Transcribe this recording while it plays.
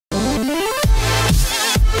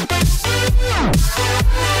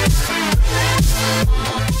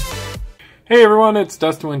Hey everyone, it's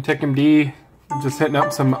Dustin with TechMD. I'm just hitting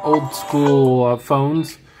up some old school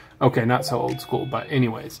phones. Okay, not so old school, but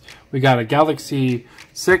anyways. We got a Galaxy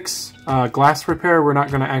 6 glass repair. We're not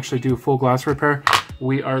going to actually do full glass repair.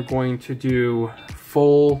 We are going to do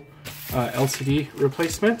full LCD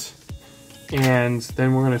replacement. And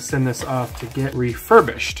then we're going to send this off to get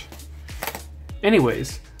refurbished.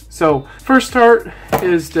 Anyways, so first start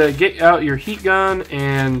is to get out your heat gun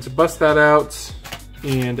and bust that out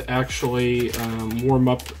and actually warm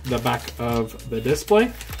up the back of the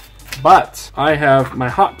display. But I have my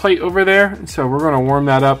hot plate over there, so we're going to warm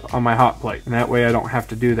that up on my hot plate, and that way I don't have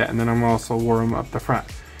to do that. And then I'm also warm up the front.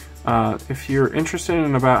 If you're interested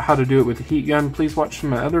in about how to do it with the heat gun, please watch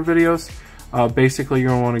some of my other videos. Basically, you're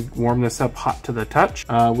going to want to warm this up hot to the touch.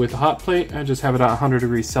 With the hot plate, I just have it at 100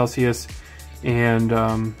 degrees Celsius, and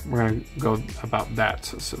we're going to go about that.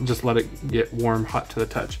 So just let it get warm hot to the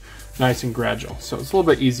touch. Nice and gradual, so it's a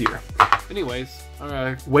little bit easier. Anyways, I'm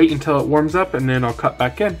gonna wait until it warms up and then I'll cut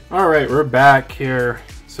back in. All right, we're back here.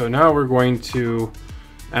 So now we're going to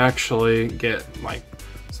actually get like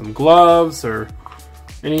some gloves or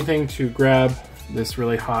anything to grab this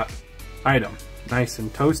really hot item. Nice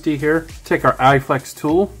and toasty here. Take our Iflex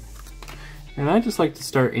tool, and I just like to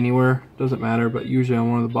start anywhere, doesn't matter, but usually on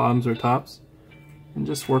one of the bottoms or tops, and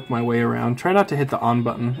just work my way around. Try not to hit the on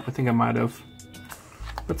button. I think I might have.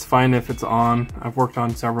 That's fine if it's on. I've worked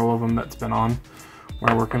on several of them that's been on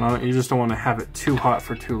while working on it. You just don't want to have it too hot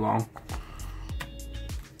for too long.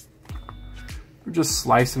 We're just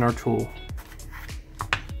slicing our tool.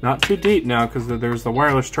 Not too deep now because there's the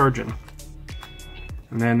wireless charging.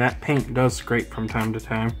 And then that paint does scrape from time to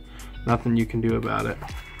time. Nothing you can do about it.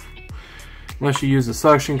 Unless you use a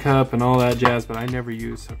suction cup and all that jazz, but I never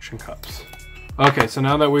use suction cups. Okay, so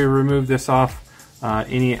now that we remove this off,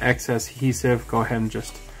 any excess adhesive, go ahead and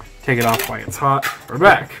just take it off while it's hot. We're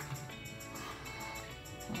back.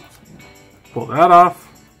 Pull that off.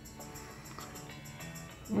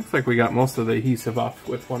 Looks like we got most of the adhesive off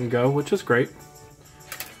with one go, which is great.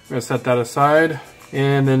 I'm going to set that aside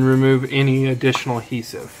and then remove any additional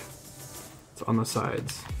adhesive that's on the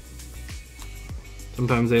sides.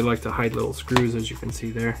 Sometimes they like to hide little screws, as you can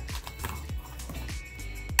see there.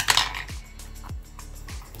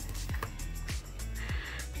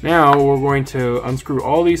 Now we're going to unscrew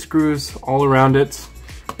all these screws all around it,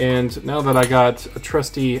 and now that I got a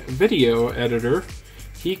trusty video editor,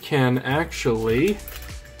 he can actually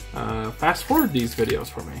fast forward these videos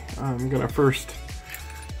for me. I'm gonna first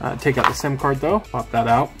take out the SIM card though, pop that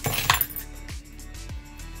out,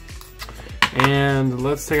 and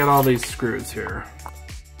let's take out all these screws here.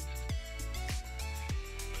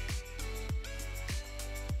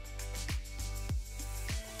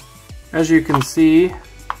 As you can see,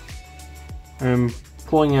 I'm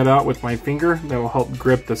pulling it out with my finger. That will help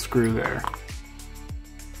grip the screw there.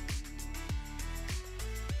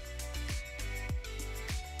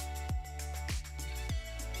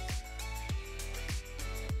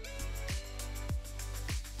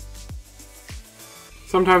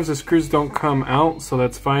 Sometimes the screws don't come out, so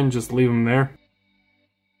that's fine, just leave them there.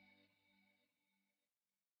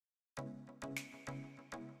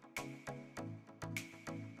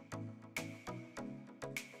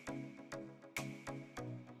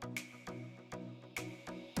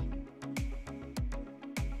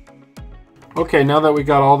 Okay, now that we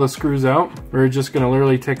got all the screws out, we're just going to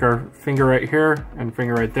literally take our finger right here and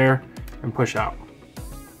finger right there and push out.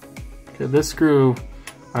 Okay, this screw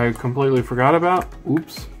I completely forgot about.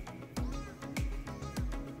 Oops.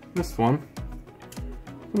 Missed one.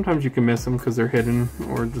 Sometimes you can miss them because they're hidden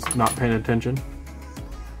or just not paying attention.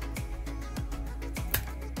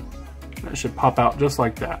 That should pop out just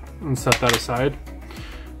like that. And set that aside.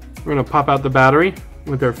 We're going to pop out the battery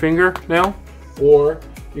with our fingernail, or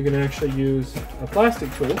you can actually use a plastic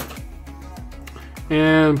tool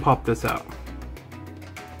and pop this out.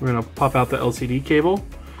 We're going to pop out the LCD cable,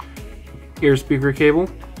 ear speaker cable,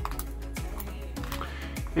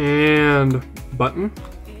 and button.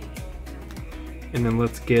 And then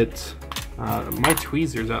let's get my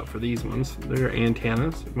tweezers out for these ones. They're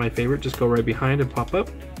antennas. My favorite. Just go right behind and pop up.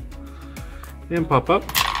 And pop up.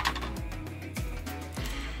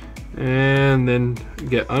 And then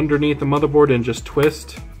get underneath the motherboard and just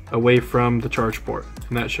twist away from the charge port,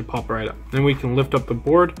 and that should pop right up. Then we can lift up the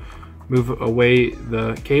board, move away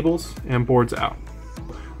the cables, and boards out.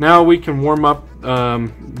 Now we can warm up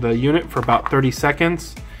the unit for about 30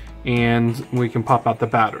 seconds, and we can pop out the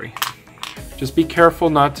battery. Just be careful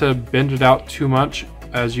not to bend it out too much,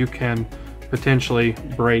 as you can potentially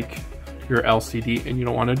break your LCD, and you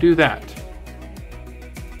don't want to do that.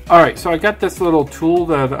 Alright, so I got this little tool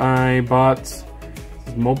that I bought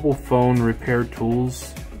Mobile Phone Repair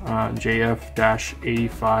Tools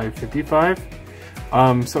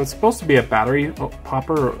JF-8555. So it's supposed to be a battery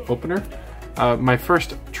popper or opener. My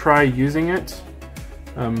first try using it,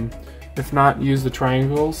 if not, use the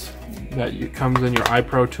triangles that comes in your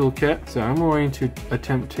iPro toolkit. So I'm going to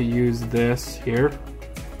attempt to use this here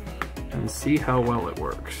and see how well it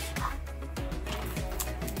works.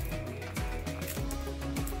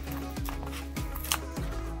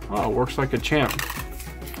 Oh, it works like a champ.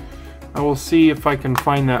 I will see if I can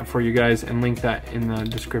find that for you guys and link that in the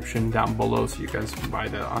description down below so you guys can buy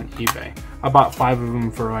that on eBay. I bought 5 of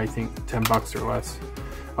them for I think 10 bucks or less.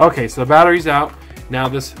 Okay, so the battery's out. Now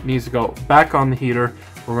this needs to go back on the heater.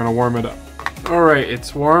 We're gonna warm it up. All right,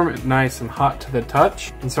 it's warm, nice and hot to the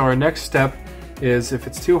touch. And so our next step is, if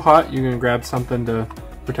it's too hot, you're gonna grab something to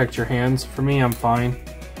protect your hands. For me, I'm fine.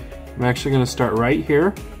 I'm actually gonna start right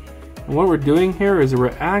here. And what we're doing here is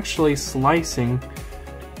we're actually slicing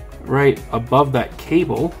right above that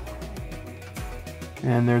cable.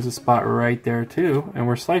 And there's a spot right there too. And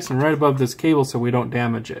we're slicing right above this cable so we don't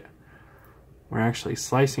damage it. We're actually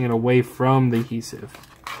slicing it away from the adhesive.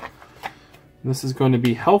 This is going to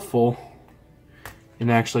be helpful in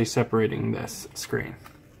actually separating this screen.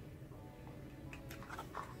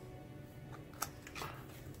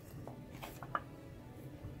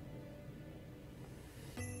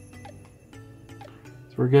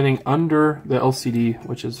 So we're getting under the LCD,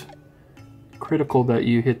 which is critical that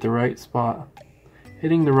you hit the right spot.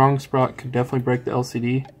 Hitting the wrong spot could definitely break the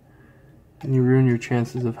LCD and you ruin your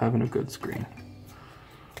chances of having a good screen.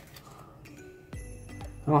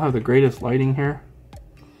 I don't have the greatest lighting here.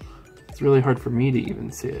 It's really hard for me to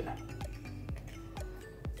even see it.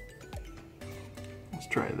 Let's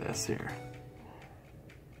try this here.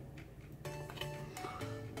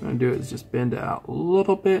 What I'm gonna do is just bend it out a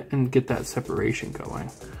little bit and get that separation going.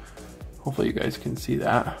 Hopefully you guys can see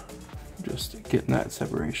that. Just getting that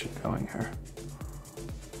separation going here.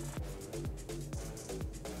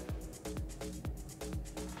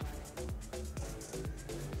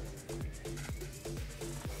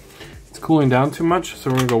 It's cooling down too much, so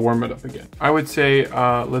we're gonna go warm it up again. I would say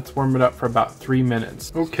let's warm it up for about 3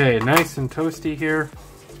 minutes. Okay, nice and toasty here.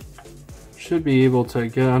 Should be able to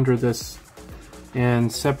get under this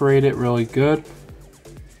and separate it really good.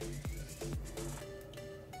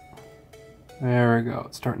 There we go.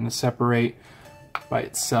 It's starting to separate by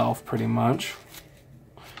itself pretty much.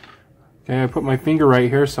 Okay, I put my finger right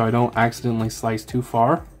here so I don't accidentally slice too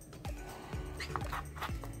far.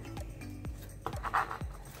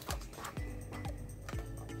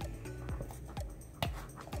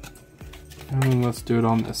 And let's do it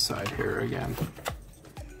on this side here again.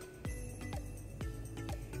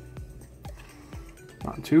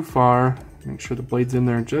 Not too far. Make sure the blade's in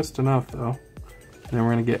there just enough though. And then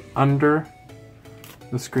we're gonna get under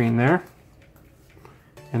the screen there.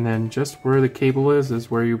 And then just where the cable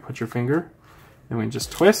is where you put your finger. And we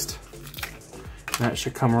just twist. And that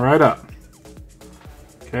should come right up.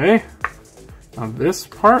 Okay. Now this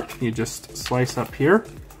part, you just slice up here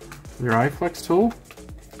with your Iflex tool.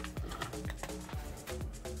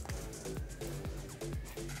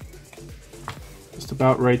 Just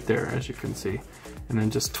about right there, as you can see. And then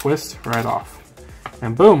just twist right off.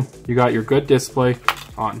 And boom, you got your good display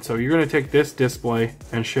on. So you're gonna take this display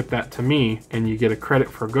and ship that to me and you get a credit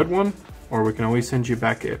for a good one, or we can always send you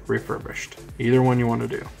back it refurbished. Either one you wanna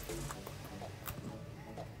do.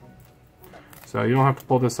 So you don't have to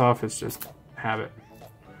pull this off, it's just have it.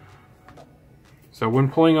 So when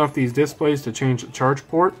pulling off these displays to change the charge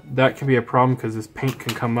port, that can be a problem because this paint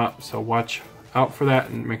can come up. So watch out for that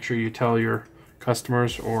and make sure you tell your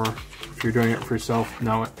customers, or if you're doing it for yourself,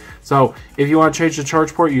 know it. So if you want to change the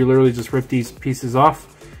charge port, you literally just rip these pieces off,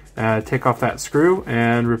 take off that screw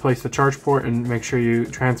and replace the charge port, and make sure you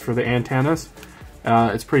transfer the antennas.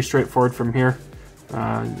 It's pretty straightforward from here.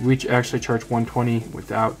 We actually charge $120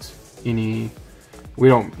 without any, we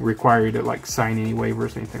don't require you to like sign any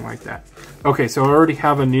waivers or anything like that. Okay, so I already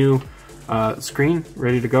have a new screen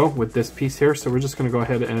ready to go with this piece here, so we're just going to go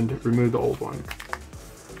ahead and remove the old one,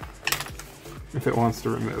 if it wants to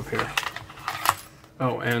remove here.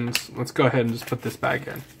 Oh, and let's go ahead and just put this back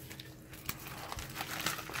in.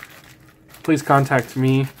 Please contact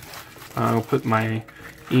me. I'll put my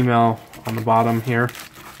email on the bottom here.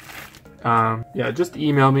 Yeah, just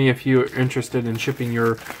email me if you're interested in shipping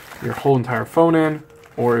your whole entire phone in,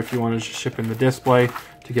 or if you want to just ship in the display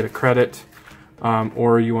to get a credit,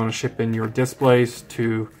 or you want to ship in your displays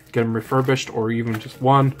to get them refurbished, or even just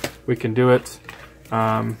one, we can do it.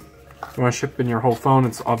 If you want to ship in your whole phone,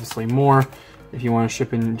 it's obviously more. If you want to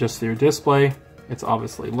ship in just your display, it's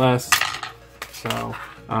obviously less. So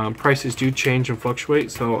Prices do change and fluctuate,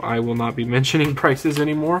 so I will not be mentioning prices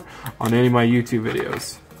anymore on any of my YouTube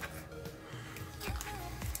videos.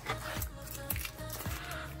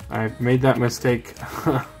 I made that mistake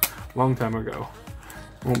a long time ago.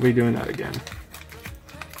 Won't be doing that again.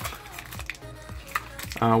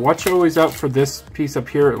 Watch always out for this piece up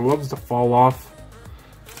here. It loves to fall off.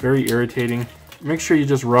 Very irritating. Make sure you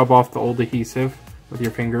just rub off the old adhesive with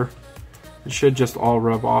your finger. It should just all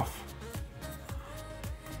rub off.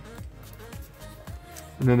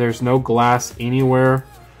 And then there's no glass anywhere,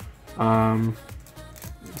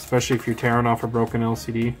 especially if you're tearing off a broken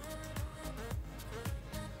LCD.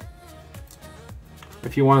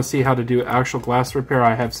 If you want to see how to do actual glass repair,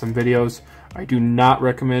 I have some videos. I do not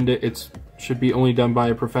recommend it. It should be only done by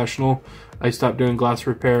a professional. I stopped doing glass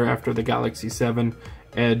repair after the Galaxy 7,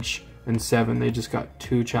 Edge, and 7. They just got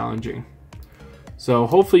too challenging. So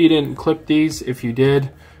hopefully you didn't clip these. If you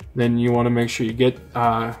did, then you want to make sure you get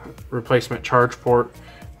replacement charge port.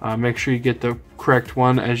 Make sure you get the correct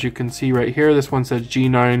one. As you can see right here, this one says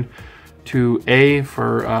G9 to A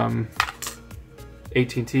for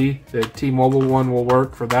AT&T. The T-Mobile one will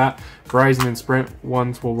work for that. Verizon and Sprint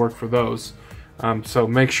ones will work for those. So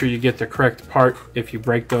make sure you get the correct part if you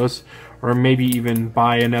break those, or maybe even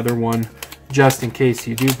buy another one just in case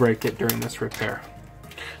you do break it during this repair.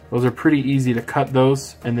 Those are pretty easy to cut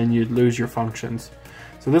those, and then you'd lose your functions.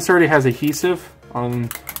 So this already has adhesive on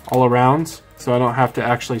all around, so I don't have to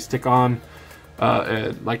actually stick on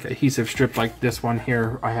like adhesive strip like this one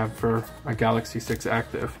here I have for a Galaxy 6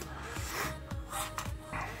 Active.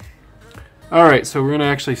 Alright, so we're going to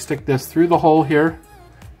actually stick this through the hole here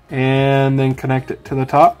and then connect it to the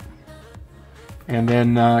top, and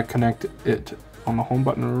then connect it on the home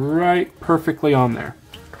button right perfectly on there,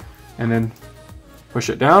 and then push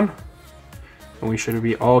it down and we should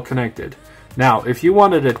be all connected. Now if you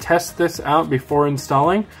wanted to test this out before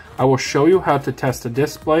installing, I will show you how to test a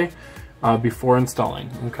display before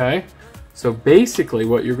installing. Okay, so basically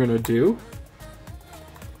what you're going to do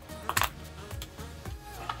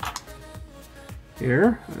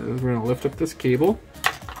here is we're going to lift up this cable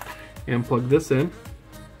and plug this in.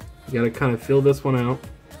 You got to kind of feel this one out.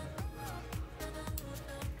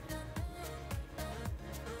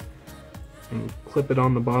 And clip it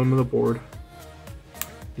on the bottom of the board.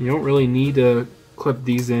 You don't really need to clip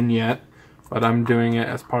these in yet, but I'm doing it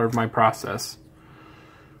as part of my process.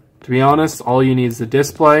 To be honest, all you need is the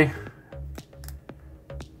display,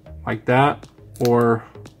 like that, or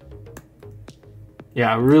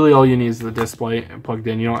yeah, really all you need is the display plugged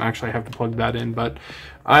in. You don't actually have to plug that in, but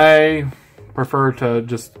I prefer to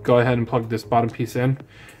just go ahead and plug this bottom piece in.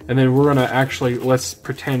 And then we're gonna actually, let's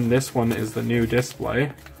pretend this one is the new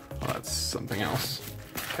display. Well, that's something else.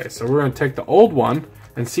 Okay, so we're gonna take the old one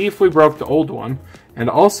and see if we broke the old one. And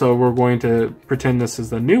also we're going to pretend this is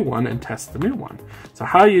the new one and test the new one. So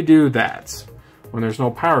how you do that when there's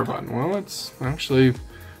no power button? Well, it's actually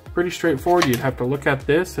pretty straightforward. You'd have to look at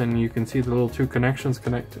this and you can see the little two connections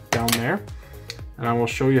connected down there. And I will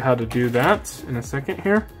show you how to do that in a second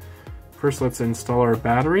here. First, let's install our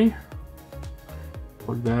battery.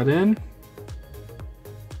 Plug that in.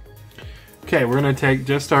 Okay, we're gonna take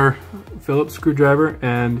just our Phillips screwdriver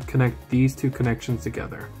and connect these two connections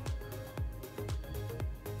together.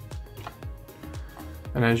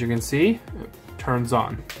 And as you can see, it turns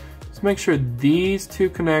on. Just make sure these two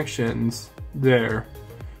connections there,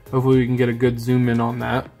 hopefully we can get a good zoom in on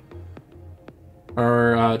that,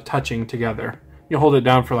 are touching together. You hold it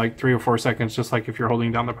down for like 3 or 4 seconds, just like if you're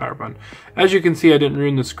holding down the power button. As you can see, I didn't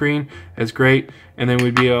ruin the screen. It's great. And then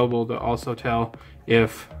we'd be able to also tell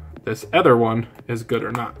if this other one is good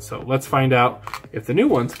or not. So let's find out if the new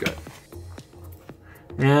one's good.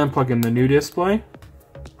 And plug in the new display.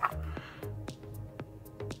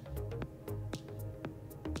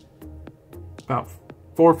 About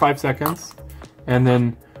 4 or 5 seconds. And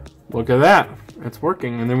then look at that. It's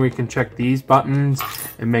working. And then we can check these buttons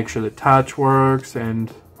and make sure the touch works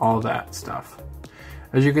and all that stuff.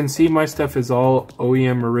 As you can see, my stuff is all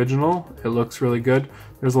OEM original. It looks really good.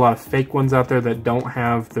 There's a lot of fake ones out there that don't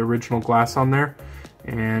have the original glass on there,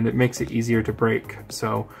 and it makes it easier to break.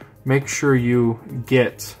 So make sure you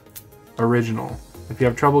get original. If you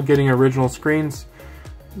have trouble getting original screens,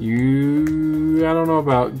 I don't know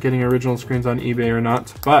about getting original screens on eBay or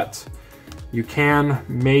not, but you can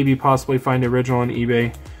maybe possibly find original on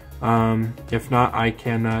eBay. If not, I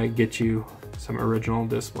can get you some original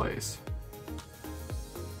displays.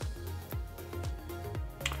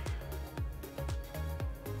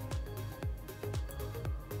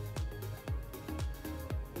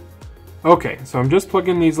 Okay, so I'm just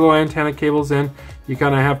plugging these little antenna cables in. You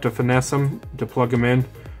kind of have to finesse them to plug them in.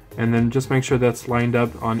 And then just make sure that's lined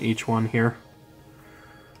up on each one here.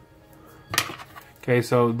 Okay,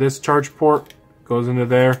 so this charge port goes into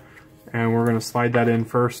there, and we're going to slide that in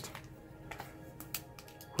first.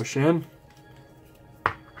 Push in,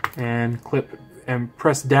 and clip, and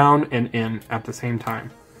press down and in at the same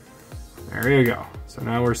time. There you go. So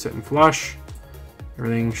now we're sitting flush.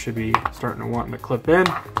 Everything should be starting to want to clip in.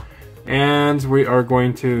 And we are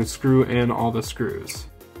going to screw in all the screws.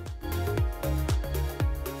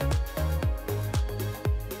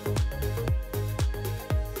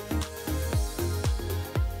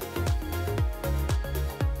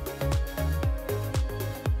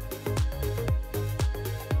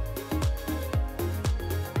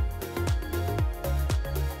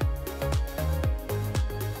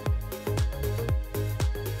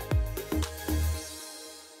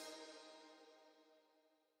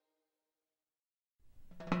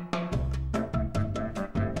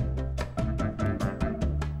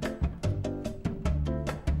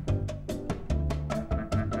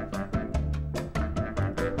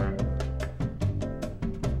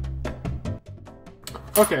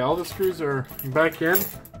 Okay, all the screws are back in.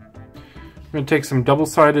 I'm going to take some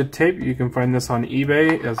double-sided tape. You can find this on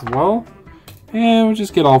eBay as well. And we'll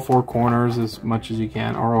just get all 4 corners as much as you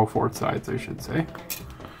can, or all 4 sides, I should say.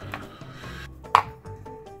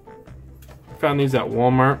 Found these at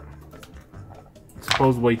Walmart.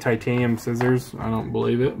 Supposedly titanium scissors. I don't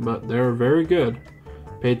believe it, but they're very good.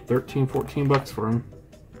 Paid 13, 14 bucks for them.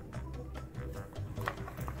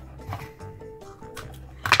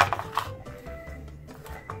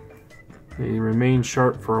 They remain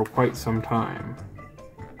sharp for quite some time.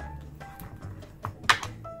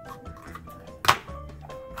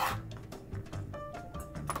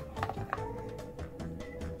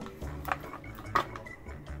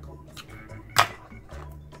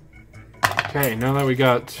 Okay, now that we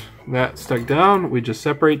got that stuck down, we just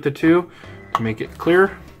separate the two to make it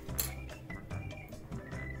clear.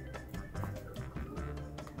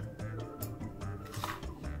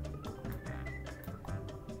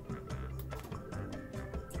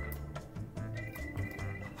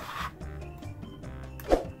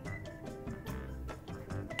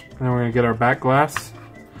 And then we're going to get our back glass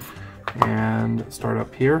and start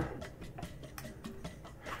up here.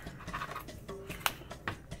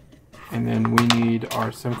 And then we need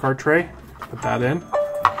our SIM card tray. Put that in.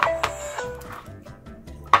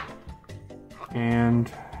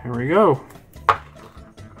 And here we go.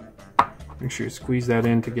 Make sure you squeeze that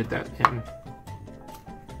in to get that in.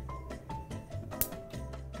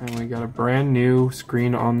 And we got a brand new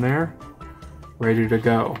screen on there, ready to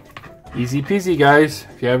go. Easy peasy, guys.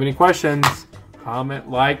 If you have any questions, comment,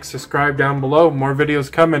 like, subscribe down below. More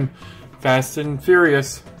videos coming. Fast and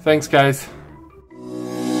Furious. Thanks, guys.